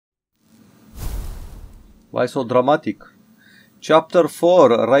Why so dramatic? Chapter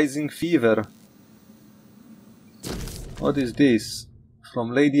 4, Rising Fever. What is this?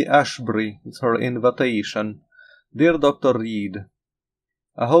 From Lady Ashbury. It's her invitation. Dear Dr. Reed,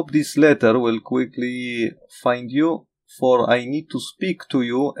 I hope this letter will quickly find you, for I need to speak to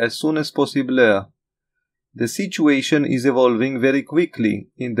you as soon as possible. The situation is evolving very quickly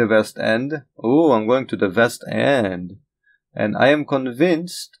in the West End. Oh, I'm going to the West End. And I am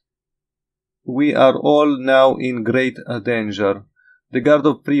convinced we are all now in great danger. The Guard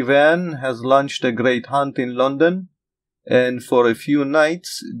of Privan has launched a great hunt in London, and for a few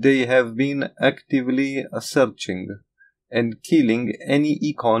nights they have been actively searching and killing any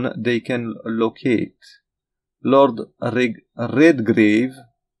icon they can locate. Lord Redgrave,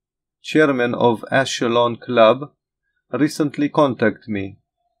 chairman of Ashelon Club, recently contacted me.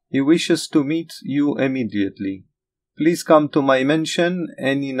 He wishes to meet you immediately. Please come to my mansion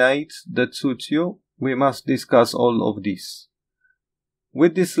any night that suits you. We must discuss all of this.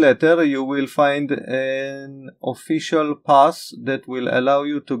 With this letter, you will find an official pass that will allow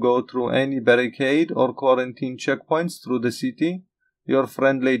you to go through any barricade or quarantine checkpoints through the city. Your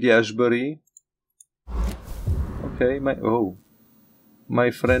friend Lady Ashbury. Okay, my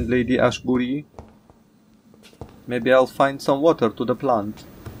friend Lady Ashbury. Maybe I'll find some water to the plant.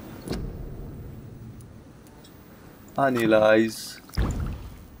 Analyze.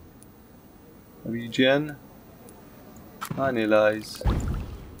 Region. Analyze.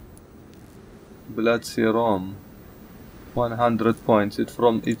 Blood serum. 100 points. It's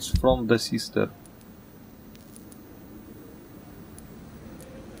from the sister.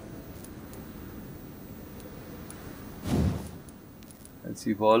 Let's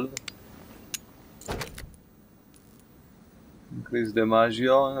evolve. Increase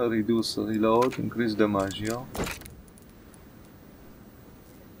Damaggio, reduce reload, increase Damaggio.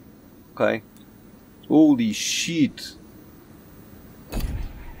 Okay. Holy shit.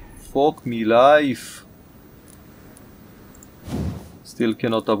 Fuck me life. Still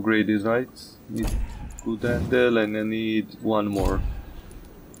cannot upgrade this, right? Need good handle and I need one more.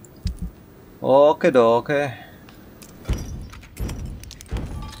 Okay, okay.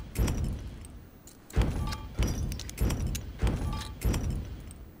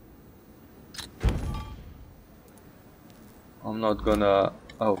 I'm not gonna...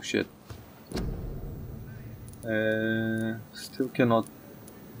 Oh shit. Still cannot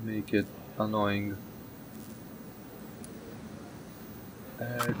make it annoying.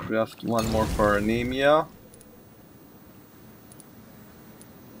 Craft one more for anemia.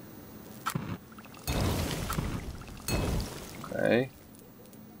 Okay.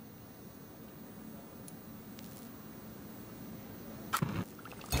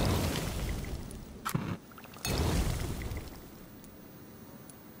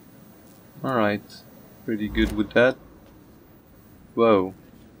 Alright. Pretty good with that. Whoa.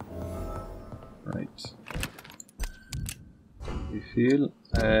 Right. Refill.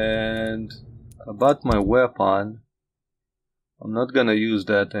 And about my weapon, I'm not gonna use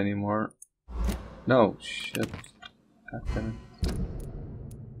that anymore. No, shit. God damn it.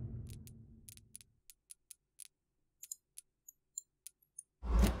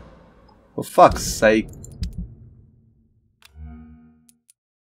 For fuck's sake.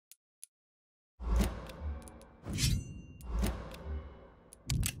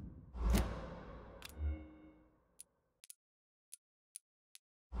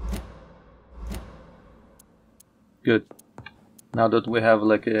 Good. Now that we have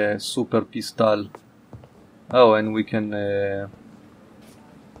like a super pistol. Oh, and we can do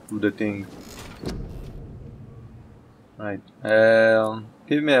the thing. Right.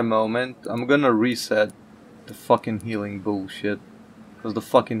 Give me a moment. I'm gonna reset the fucking healing bullshit. Because the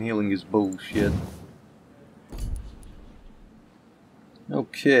fucking healing is bullshit.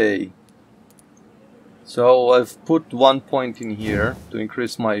 Okay. So I've put 1 point in here to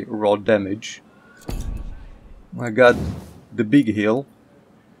increase my raw damage. I got the big heal.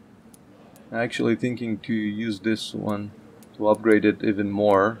 I'm actually thinking to use this one to upgrade it even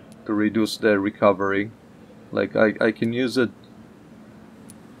more to reduce the recovery. Like I can use it.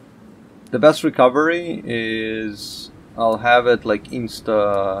 The best recovery is I'll have it like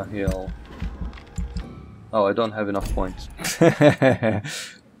insta heal. Oh, I don't have enough points.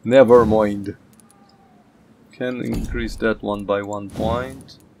 Never mind. Can increase that one by 1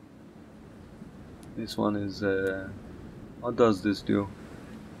 point. This one is what does this do?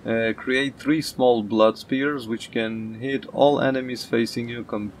 Create 3 small blood spears which can hit all enemies facing you.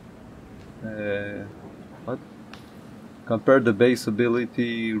 What? Compare the base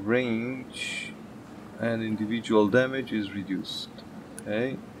ability range and individual damage is reduced.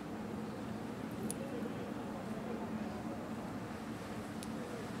 Okay.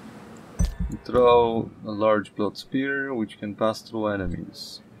 throw a large blood spear which can pass through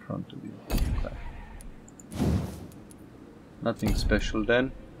enemies in front of you. Okay. Nothing special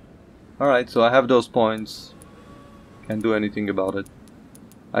then. Alright, so I have those points. Can't do anything about it.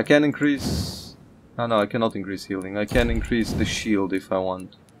 I can increase... Oh no, I cannot increase healing. I can increase the shield if I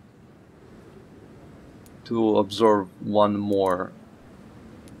want. To absorb one more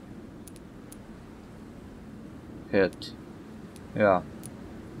hit. Yeah.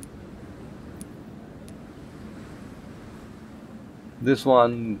 This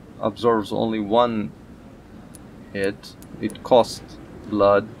one absorbs only one hit. It costs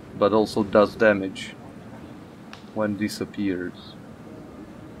blood, but also does damage when disappears.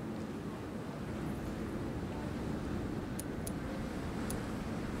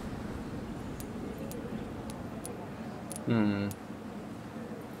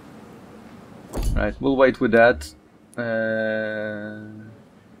 Right, we'll wait with that.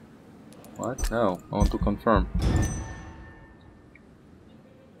 What? No, I want to confirm.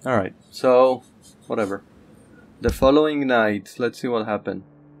 Alright, so whatever. The following night, let's see what happened.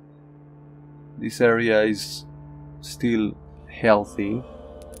 This area is still healthy.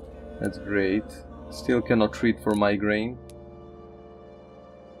 That's great. Still cannot treat for migraine.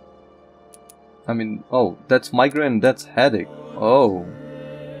 I mean, oh, that's migraine, that's headache. Oh.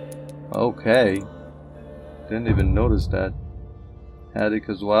 Okay. Didn't even notice that. Headache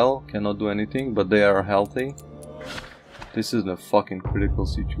as well, cannot do anything, but they are healthy. This is a fucking critical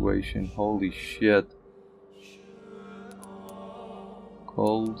situation. Holy shit.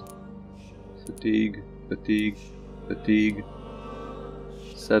 Cold. Fatigue. Fatigue. Fatigue.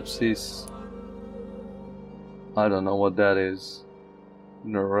 Sepsis. I don't know what that is.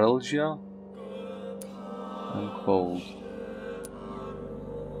 Neuralgia? And cold.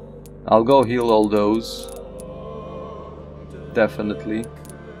 I'll go heal all those. Definitely.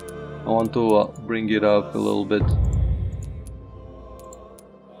 I want to bring it up a little bit.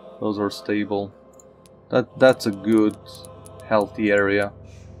 Those are stable. That's a good, healthy area.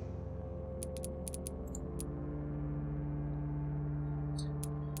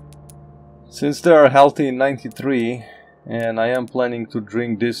 Since they are healthy in 93, and I am planning to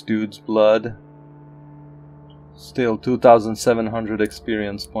drink this dude's blood, still 2,700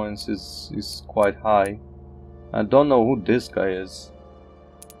 experience points is quite high. I don't know who this guy is.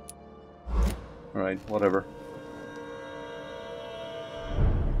 Alright, whatever.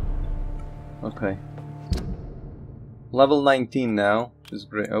 Okay. Level 19 now, which is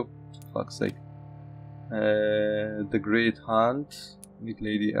great. Oh, for fuck's sake. The Great Hunt. Meet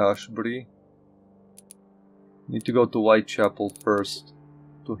Lady Ashbury. Need to go to Whitechapel first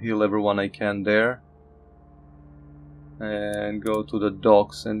to heal everyone I can there. And go to the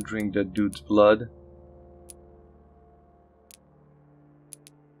docks and drink that dude's blood.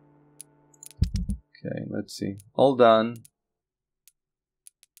 Okay, let's see. All done.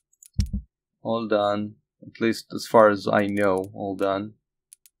 All done. At least as far as I know, all done.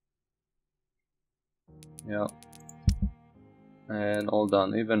 Yeah. And all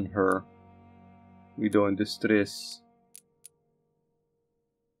done. Even her. Widow in distress.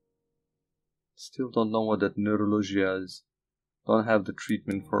 Still don't know what that neuralgia is. Don't have the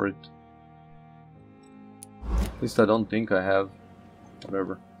treatment for it. At least I don't think I have.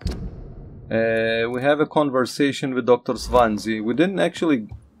 Whatever. We have a conversation with Dr. Swansea. We didn't actually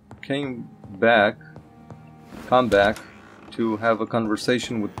come back to have a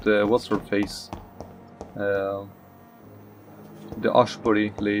conversation with what's her face, the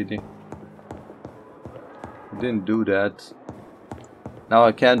Ashbury lady. We didn't do that. Now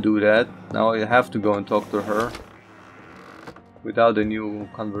I can't do that. Now I have to go and talk to her without a new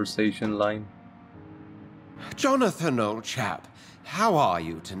conversation line. Jonathan, old chap, how are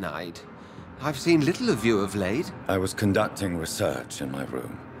you tonight? I've seen little of you of late. I was conducting research in my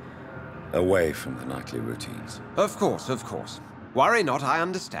room, away from the nightly routines. Of course, of course. Worry not, I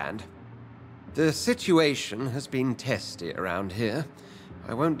understand. The situation has been testy around here.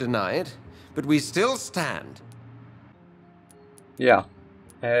 I won't deny it, but we still stand. Yeah.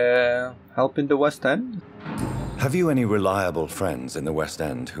 Help in the West End? Have you any reliable friends in the West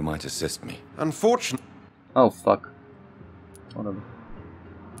End who might assist me? Unfortunately... Oh, fuck. Whatever.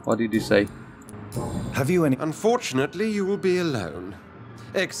 What did you say? Have you any... Unfortunately, you will be alone.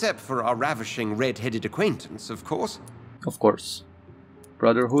 Except for our ravishing red-headed acquaintance, of course. Of course.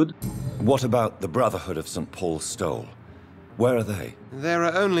 Brotherhood? What about the Brotherhood of St. Paul's Stole? Where are they? There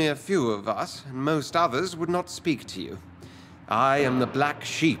are only a few of us, and most others would not speak to you. I am the black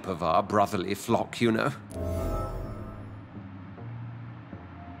sheep of our brotherly flock, you know.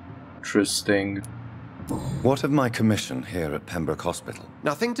 Interesting. What of my commission here at Pembroke Hospital?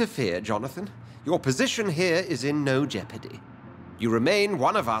 Nothing to fear, Jonathan. Your position here is in no jeopardy. You remain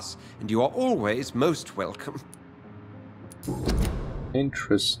one of us, and you are always most welcome.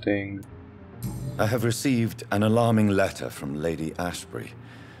 Interesting. I have received an alarming letter from Lady Ashbury.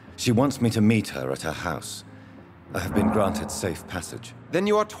 She wants me to meet her at her house. I have been granted safe passage. Then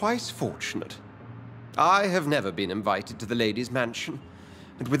you are twice fortunate. I have never been invited to the lady's mansion,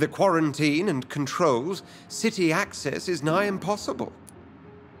 and with the quarantine and controls, city access is nigh impossible.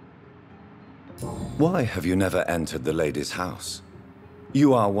 Why have you never entered the lady's house?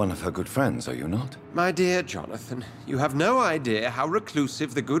 You are one of her good friends, are you not? My dear Jonathan, you have no idea how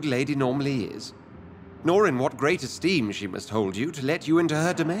reclusive the good lady normally is, nor in what great esteem she must hold you to let you into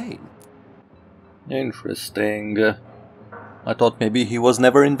her domain. Interesting. I thought maybe he was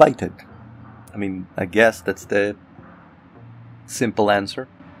never invited. I mean, I guess that's the simple answer.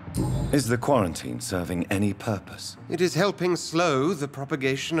 Is the quarantine serving any purpose? It is helping slow the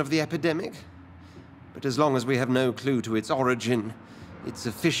propagation of the epidemic, but as long as we have no clue to its origin, its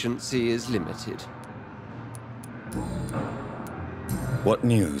efficiency is limited. What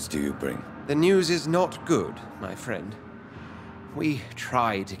news do you bring? The news is not good, my friend. We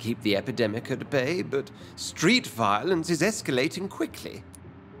try to keep the epidemic at bay, but street violence is escalating quickly.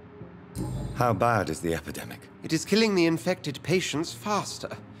 How bad is the epidemic? It is killing the infected patients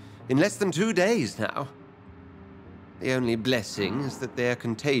faster, in less than 2 days now. The only blessing is that they are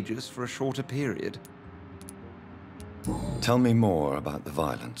contagious for a shorter period. Tell me more about the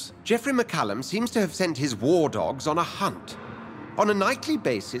violence. Geoffrey McCallum seems to have sent his war dogs on a hunt. On a nightly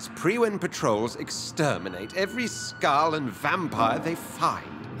basis, Prewen patrols exterminate every skull and vampire they find.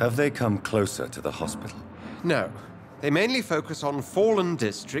 Have they come closer to the hospital? No. They mainly focus on fallen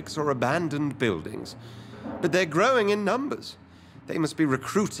districts or abandoned buildings. But they're growing in numbers. They must be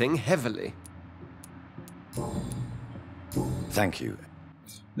recruiting heavily. Thank you.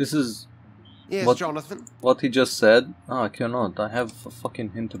 This is... Yes, Jonathan? What he just said? Oh, I cannot. I have a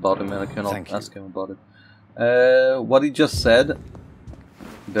fucking hint about him and I cannot ask him about it. What he just said,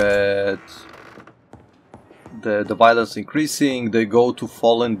 that the violence increasing, they go to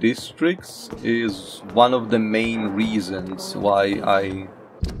fallen districts, is one of the main reasons why I...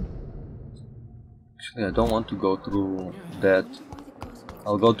 Actually, I don't want to go through that.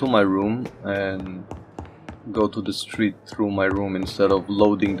 I'll go to my room and go to the street through my room instead of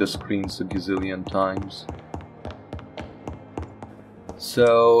loading the screens a gazillion times.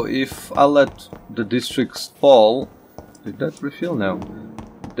 So if I let the districts fall, did that refill now?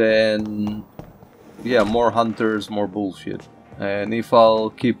 Then yeah, more hunters, more bullshit. And if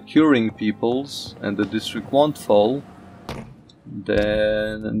I'll keep curing peoples and the district won't fall,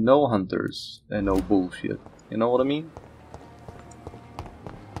 then no hunters and no bullshit. You know what I mean?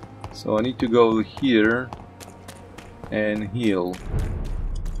 So I need to go here and heal.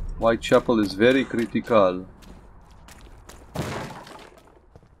 Whitechapel is very critical.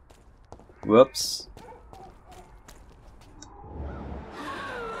 Whoops.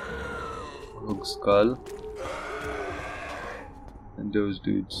 Rogue Skull. And those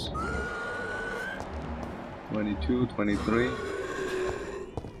dudes. 22, 23.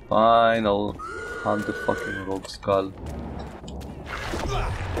 Fine, I'll hunt the fucking Rogue Skull.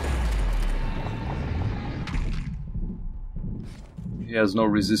 He has no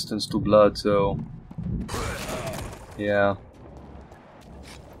resistance to blood, so... yeah.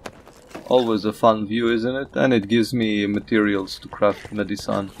 Always a fun view, isn't it? And it gives me materials to craft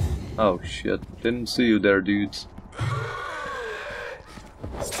medicine. Oh shit, didn't see you there, dudes.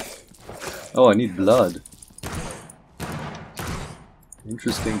 Oh, I need blood.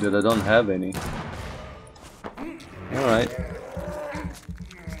 Interesting that I don't have any. Alright.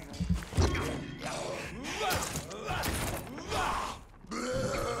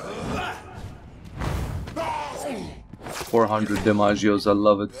 $400 Damagios, I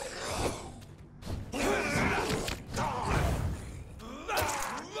love it.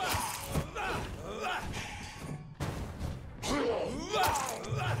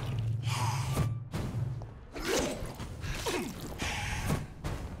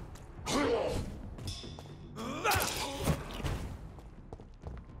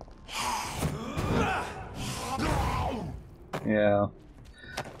 Yeah.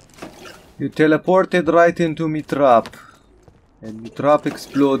 You teleported right into me trap. And the trap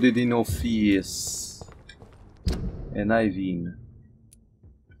exploded in your face. And I win.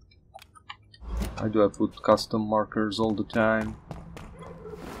 Why do I put custom markers all the time?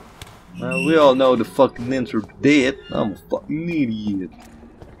 Well, we all know the fucking ninja dead. I'm a fucking idiot.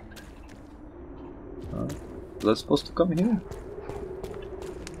 Was I supposed to come here?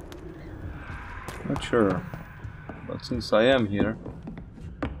 Not sure. But since I am here...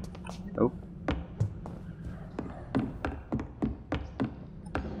 Oh.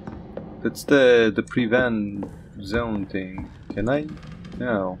 That's the prevent zone thing. Can I?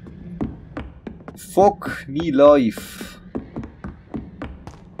 No. Fuck me life.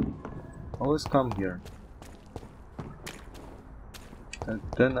 Always come here. And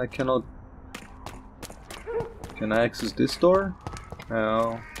then I cannot... Can I access this door?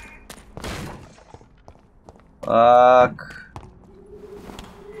 No. Fuck.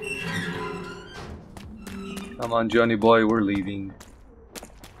 Come on, Johnny boy, we're leaving.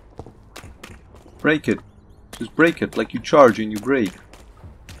 Break it. Just break it like you charge and you break.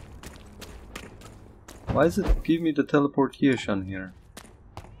 Why does it give me the teleportation here?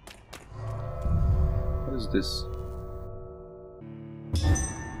 What is this?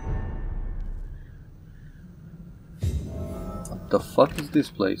 What the fuck is this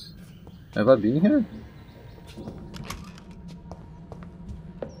place? Have I been here?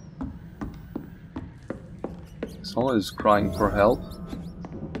 Someone is crying for help.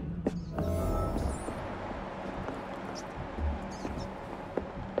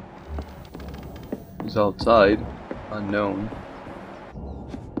 He's outside. Unknown.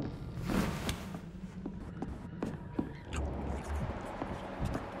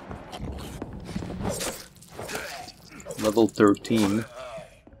 Level 13.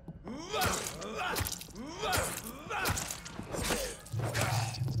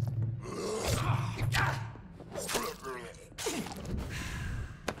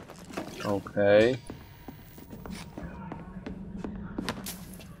 Okay.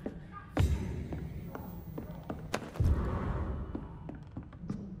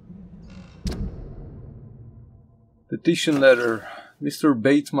 Petition letter. Mr.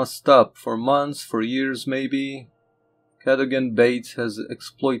 Bates must stop. For months, for years maybe. Cadogan Bates has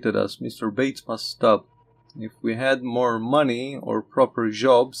exploited us. Mr. Bates must stop. If we had more money or proper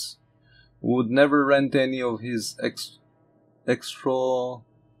jobs, we would never rent any of his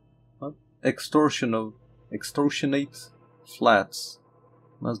extortionate flats.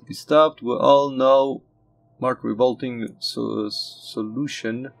 Must be stopped. We all know what revolting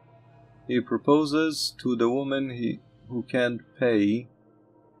solution he proposes to the woman who can't pay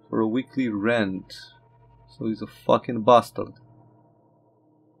for a weekly rent. So he's a fucking bastard.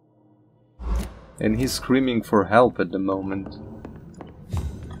 And he's screaming for help at the moment.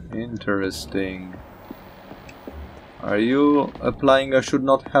 Interesting. Are you implying I should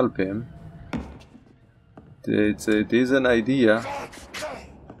not help him? It is an idea.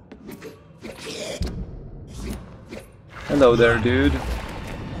 Hello there, dude.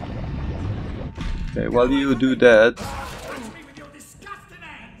 Okay, while you do that...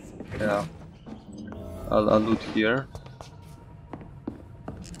 Yeah. I'll loot here.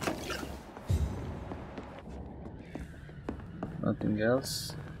 Nothing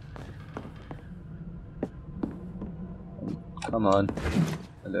else. Come on.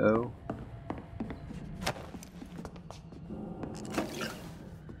 Hello.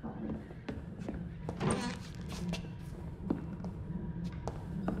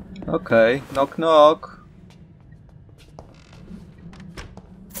 Okay, knock knock.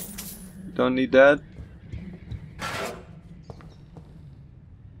 Don't need that.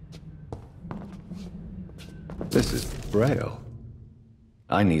 This is Braille.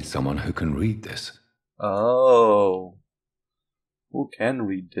 I need someone who can read this. Oh. Who can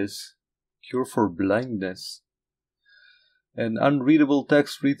read this? Cure for blindness. An unreadable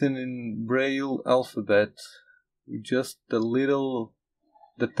text written in Braille alphabet. Just the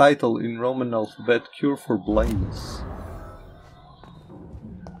title in Roman alphabet, Cure for blindness.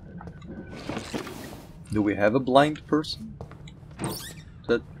 Do we have a blind person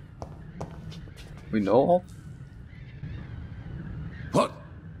that we know of?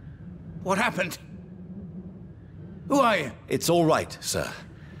 What happened? Who are you? It's all right, sir.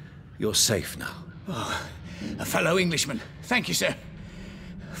 You're safe now. Oh, a fellow Englishman. Thank you, sir.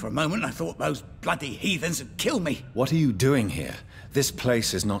 For a moment I thought those bloody heathens had killed me. What are you doing here? This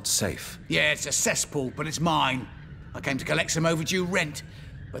place is not safe. Yeah, it's a cesspool, but it's mine. I came to collect some overdue rent,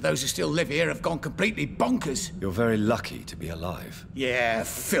 but those who still live here have gone completely bonkers. You're very lucky to be alive. Yeah,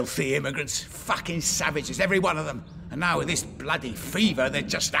 filthy immigrants. Fucking savages, every one of them. And now with this bloody fever, they're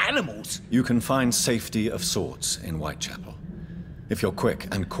just animals. You can find safety of sorts in Whitechapel. If you're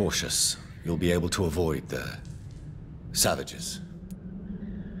quick and cautious, you'll be able to avoid the savages.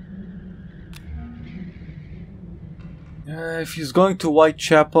 If he's going to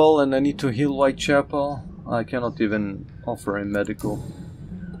Whitechapel and I need to heal Whitechapel, I cannot even offer him medical.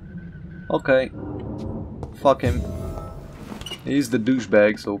 Okay. Fuck him. He's the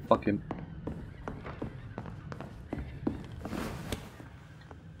douchebag, so fuck him.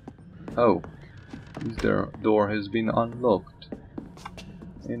 Oh, their door has been unlocked.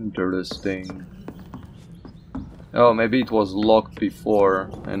 Interesting. Oh, maybe it was locked before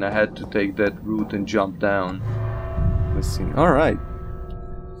and I had to take that route and jump down. Let's see. Alright.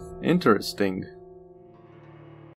 Interesting.